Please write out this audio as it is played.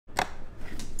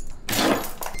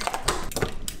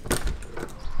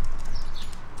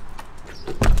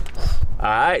All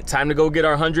right, time to go get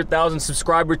our 100,000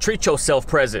 subscriber treat yourself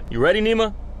present. You ready,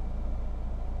 Nima?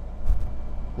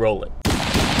 Roll it.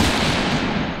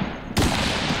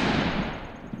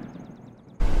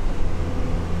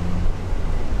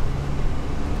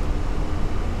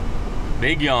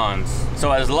 Big yawns.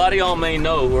 So as a lot of y'all may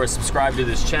know who are subscribed to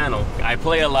this channel, I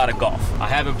play a lot of golf. I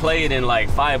haven't played in like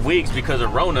 5 weeks because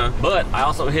of Rona, but I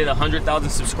also hit 100,000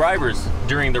 subscribers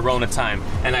during the Rona time,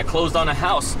 and I closed on a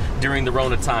house during the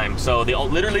Rona time. So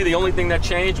literally the only thing that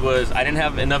changed was I didn't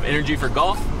have enough energy for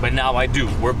golf, but now I do.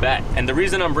 We're back. And the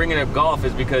reason I'm bringing up golf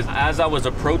is because as I was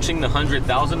approaching the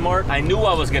 100,000 mark, I knew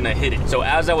I was gonna hit it. So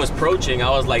as I was approaching, I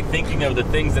was like thinking of the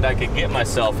things that I could get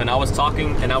myself, and I was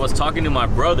talking to my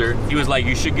brother. He was like,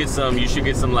 you should get some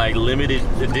like limited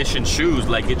edition shoes,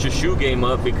 like get your shoe game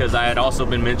up, because I had also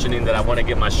been mentioning that I want to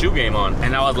get my shoe game on.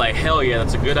 And I was like, hell yeah,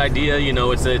 that's a good idea. You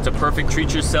know, it's a perfect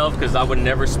treat yourself, because I would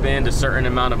never spend a certain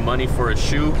amount of money for a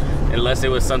shoe unless it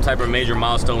was some type of major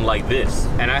milestone like this.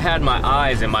 And I had my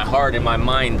eyes and my heart and my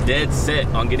mind dead set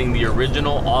on getting the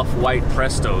original off-white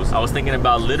Prestos. I was thinking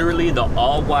about literally the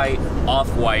all-white,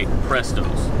 off-white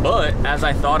Prestos. But as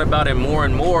I thought about it more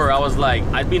and more, I was like,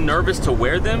 I'd be nervous to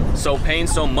wear them, so paying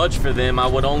so much for them, I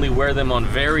would only wear them on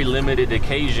very limited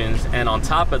occasions. And on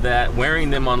top of that,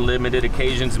 wearing them on limited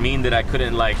occasions mean that I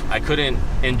couldn't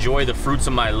enjoy the fruits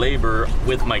of my labor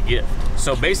with my gift.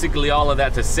 So basically all of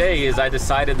that to say is I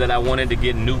decided that I wanted to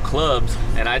get new clubs,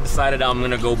 and I decided I'm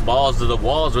gonna go balls to the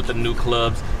walls with the new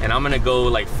clubs, and I'm gonna go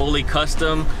like fully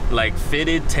custom, like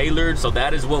fitted, tailored. So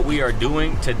that is what we are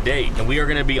doing today. And we are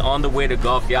gonna be on the way to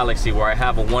Golf Galaxy, where I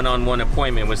have a one-on-one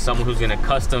appointment with someone who's gonna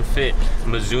custom fit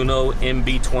Mizuno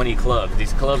MB20 clubs.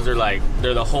 These clubs are like,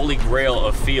 they're the holy grail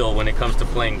of feel when it comes to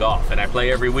playing golf. And I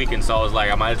play every weekend, so I was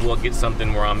like, I might as well get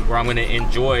something where I'm gonna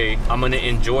enjoy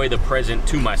the present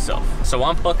to myself. So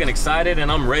I'm fucking excited,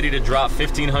 and I'm ready to drop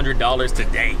 $1,500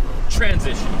 today.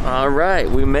 Transition. All right,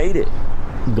 we made it.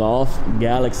 Golf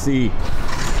Galaxy.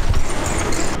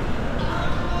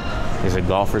 There's a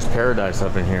golfer's paradise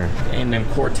up in here. And them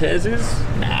Cortezes?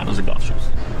 Nah, those are golf shoes.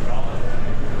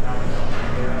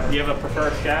 Do you have a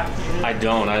preferred shaft? I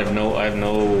don't. I have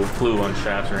no clue on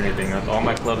shafts or anything. All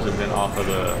my clubs have been off the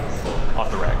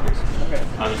rack, basically. Okay.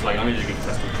 I'm just like, let me just get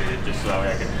custom fitted just so that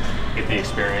way I can get the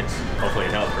experience. Hopefully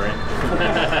it helps,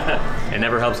 right? It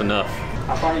never helps enough.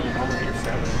 How far are you normally get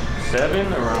 7?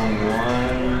 7, around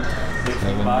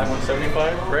 165,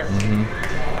 175, right? Mm-hmm.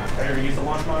 Have you ever used a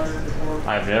launch monitor before?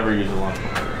 I've never used a launch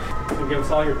monitor. So give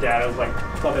us all your data, like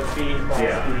club at speed, ball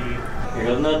speed. Here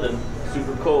goes nothing.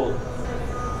 Super cold.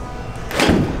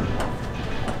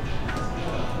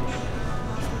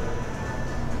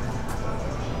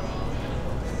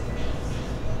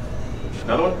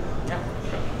 Another one? Yeah.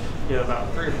 Okay. Yeah,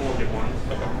 about 3 or 4 good ones.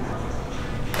 Okay.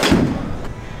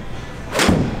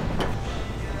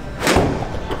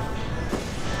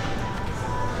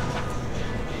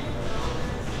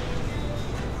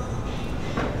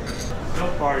 So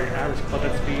far, your average club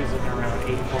head speed is looking around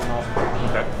 84 miles per hour.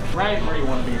 Okay. Right where you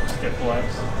want to be for stiff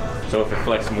flex. So if it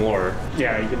flexes more,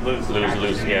 yeah, you could lose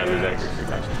accuracy. Yeah, lose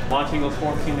accuracy. Launch angle is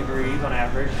 14 degrees on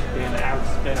average, being the average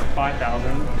spin of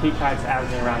 5,000. Peak height's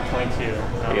averaging around 22.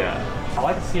 Yeah. I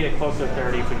like to see it closer to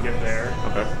 30 if we can get there.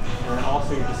 Okay. And then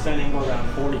also your descent angle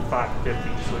around 45 to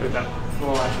 50, so we've got a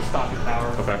little extra stopping power.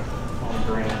 Okay. On the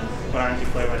brands. What irons you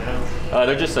play right now?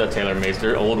 They're just TaylorMade's.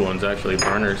 They're old ones actually,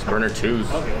 burner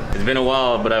 2s. Okay. It's been a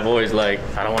while, but I've always I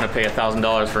don't want to pay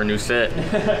 $1,000 for a new set,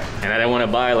 and I didn't want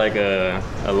to buy like a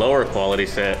lower quality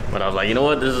set. But I was like, you know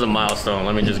what? This is a milestone.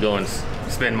 Let me just go and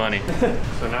spend money.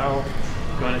 So now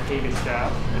going to Kagan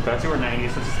shaft. Okay. 290,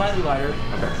 so it's slightly lighter.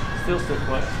 Okay. Still stiff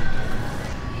flex.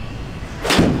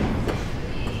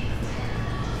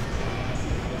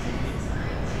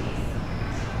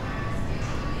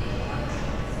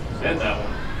 Said that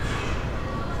one.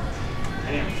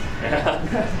 Damn.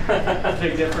 Yeah.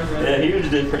 Big difference, right? Yeah, huge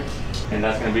difference. And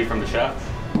that's gonna be from the shaft?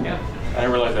 Yeah. I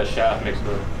didn't realize that shaft makes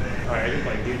the. Oh, yeah, it's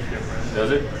like a huge difference.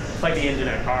 Does it? It's like the engine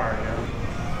of a car, you know?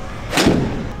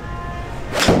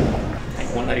 Like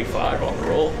 195 on the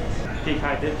roll. Peak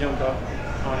height did jump up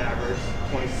on average,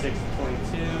 26 to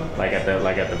 22. Like at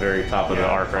the very top of the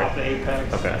arc, right? Top the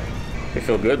apex. Okay. They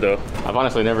feel good though. I've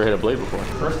honestly never hit a blade before.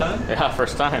 First time? Yeah,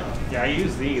 first time. Yeah, I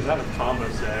use these. I have a combo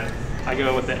set. I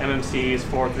go with the MMCs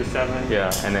 4 through 7. Yeah,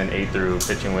 and then 8 through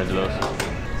pitching wedge those. So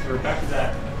we're back to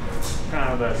that kind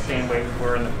of the same weight we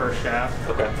were in the first shaft.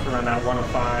 Okay. Around that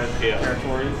 105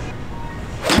 territory.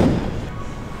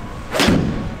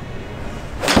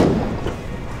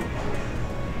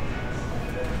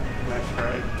 Nice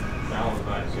strike. That one's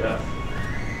nice, yeah.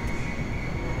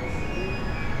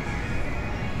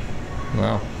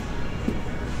 Wow.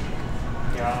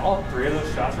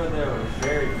 right there are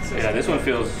very consistent. Yeah, this one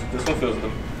feels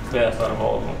the best out of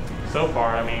all of them. So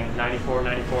far, I mean, 94,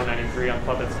 94, 93 on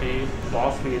club and speed.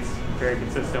 Ball speed's very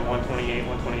consistent, 128,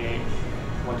 128,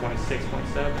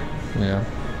 126.7. Yeah.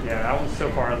 Yeah, that one's so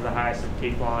far the highest in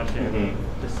peak launch and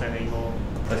descent angle.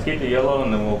 Let's keep the yellow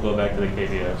and then we'll go back to the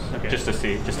KBS. Okay. Just to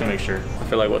see, just to make sure. I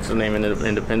feel like what's the name in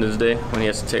Independence Day when he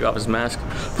has to take off his mask?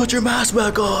 Put your mask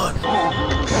back on!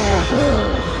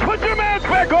 Put your mask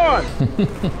back on!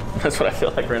 That's what I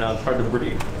feel like right now. It's hard to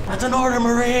breathe. That's an order,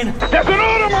 Marine! That's an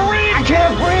order, Marine! I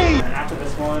can't breathe! And after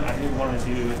this one, I do want to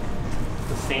do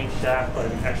the same shaft but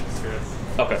an extra strip.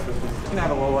 Okay. It's going to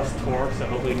have a little less torque, so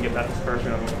hopefully we can get that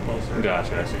dispersion a little closer.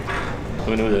 Gotcha, I see.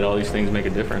 Who knew that all these things make a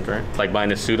difference, right? It's like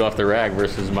buying a suit off the rack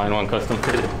versus buying one custom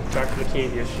fitted. Back to the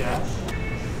KBS shaft.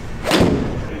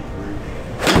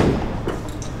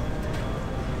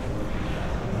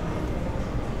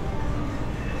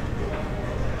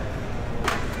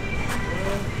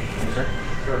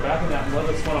 So we're back in that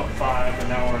lowest 105, and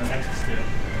now we're in extra stiff.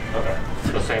 Okay.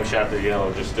 So the same shaft as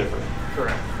yellow, just different.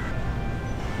 Correct.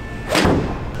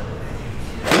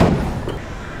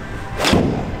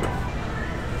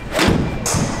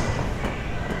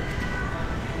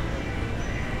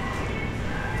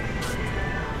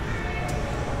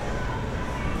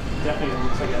 Definitely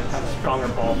looks like it has a stronger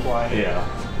ball flight. Yeah.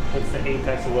 Hits the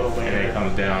apex a little later. And it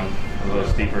comes down a little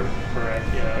steeper. Correct,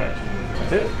 yeah.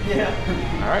 That's it?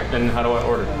 Yeah. All right, then how do I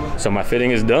order? So my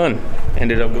fitting is done.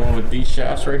 Ended up going with these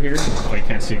shafts right here. Oh, you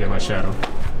can't see, get my shadow.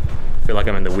 I feel like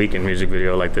I'm in the Weeknd music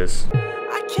video like this.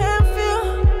 I can't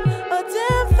feel a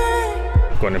damn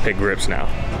thing. Going to pick grips now.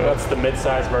 So that's the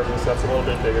mid-size version, so that's a little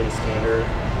bit bigger than standard.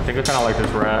 I think I kind of like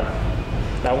this wrap.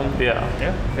 That one? Yeah.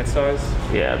 Yeah, mid-size.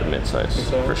 Yeah, the mid-size,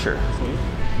 for sure. Sweet.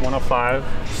 105,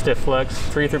 stiff flex,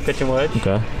 3-through pitching wedge.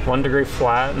 Okay. 1 degree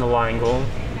flat in the line goal.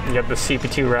 You have the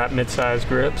CP2 wrap mid-size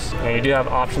grips, and you do have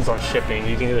options on shipping.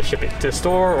 You can either ship it to the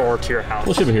store or to your house.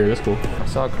 We'll ship it here, that's cool. I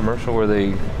saw a commercial where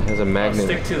they has a magnet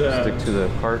stick to the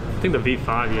part. I think the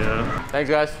V5, yeah. Thanks,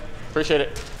 guys. Appreciate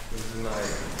it. This is my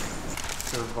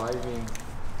surviving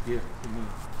gift to me.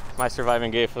 My surviving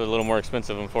gift was a little more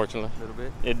expensive, unfortunately. A little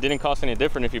bit. It didn't cost any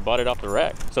different if you bought it off the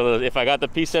rack. So if I got the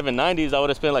P790s, I would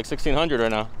have spent like $1,600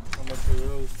 right now. How much are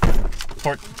those?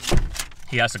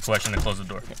 He asked a question to close the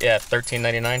door. Yeah,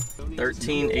 $13.99.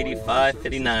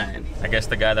 $13.85.59. I guess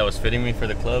the guy that was fitting me for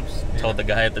the clubs told the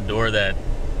guy at the door that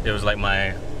it was like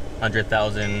my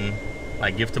 100,000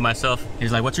 like gift to myself.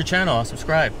 He's like, "What's your channel? I'll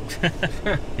subscribe."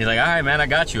 He's like, "All right, man, I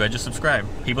got you. I just subscribed."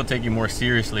 People take you more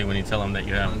seriously when you tell them that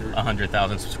you have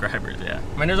 100,000 subscribers. Yeah,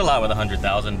 I mean, there's a lot with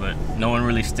 100,000, but no one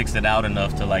really sticks it out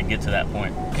enough to like get to that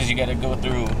point because you got to go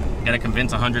through. You gotta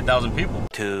convince 100,000 people.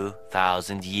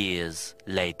 2,000 years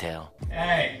later.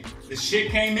 Hey, the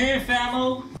shit came in,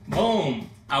 famo. Boom.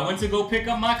 I went to go pick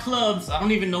up my clubs. I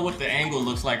don't even know what the angle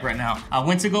looks like right now. I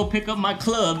went to go pick up my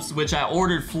clubs, which I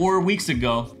ordered 4 weeks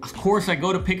ago. Of course, I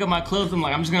go to pick up my clubs. I'm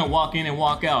like, I'm just gonna walk in and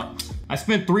walk out. I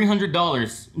spent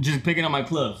 $300 just picking up my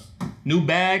clubs. New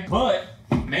bag, but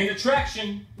main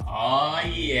attraction. Oh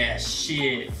yeah,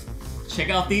 shit. Check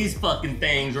out these fucking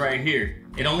things right here.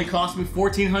 It only cost me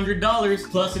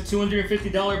 $1,400 plus a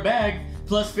 $250 bag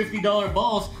plus $50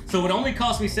 balls. So it only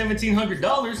cost me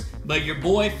 $1,700, but your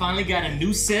boy finally got a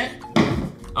new set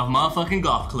of motherfucking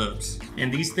golf clubs.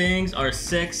 And these things are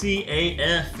sexy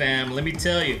AF, fam. Let me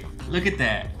tell you, look at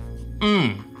that.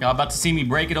 Y'all about to see me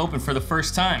break it open for the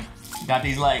first time. Got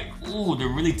these like, ooh, they're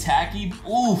really tacky.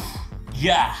 Ooh,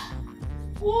 yeah.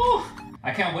 Ooh.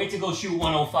 I can't wait to go shoot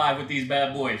 105 with these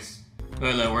bad boys.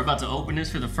 Look, we're about to open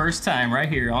this for the first time right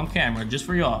here on camera, just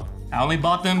for y'all. I only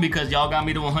bought them because y'all got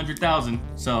me to 100,000,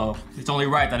 so it's only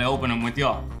right that I open them with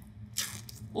y'all.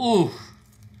 Ooh,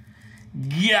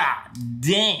 god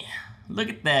damn, look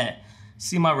at that.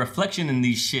 See my reflection in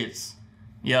these shits.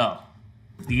 Yo,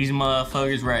 these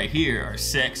motherfuckers right here are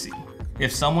sexy.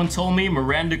 If someone told me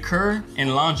Miranda Kerr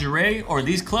in lingerie or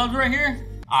these clubs right here,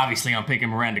 obviously I'm picking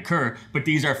Miranda Kerr, but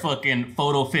these are fucking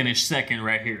photo finish second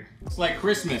right here. It's like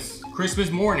Christmas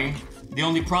morning. The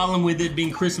only problem with it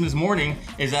being Christmas morning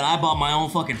is that I bought my own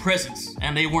fucking presents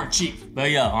and they weren't cheap.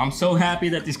 But yo, I'm so happy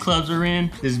that these clubs are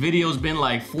in. This video's been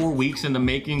like 4 weeks in the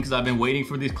making because I've been waiting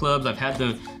for these clubs. I had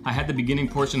the beginning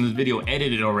portion of this video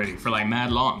edited already for like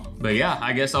mad long. But yeah,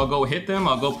 I guess I'll go hit them.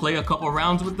 I'll go play a couple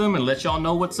rounds with them and let y'all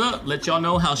know what's up. Let y'all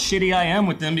know how shitty I am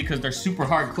with them because they're super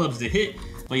hard clubs to hit.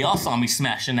 But y'all saw me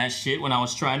smashing that shit when I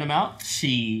was trying them out.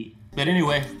 Shit. But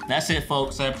anyway, that's it,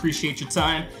 folks. I appreciate your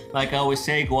time. Like I always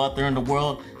say, go out there in the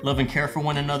world, love and care for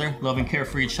one another, love and care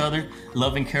for each other,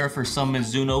 love and care for some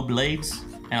Mizuno blades,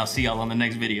 and I'll see y'all on the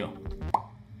next video.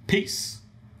 Peace.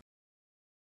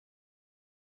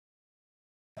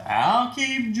 I'll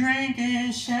keep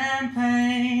drinking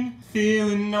champagne,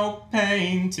 feeling no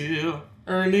pain till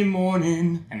early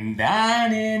morning, and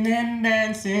dining and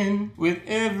dancing with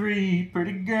every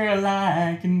pretty girl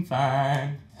I can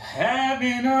find.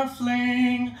 Having a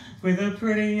fling with a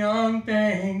pretty young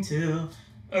thing till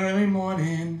early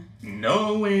morning,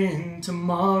 knowing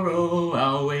tomorrow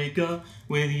I'll wake up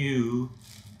with you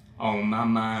on my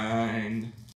mind.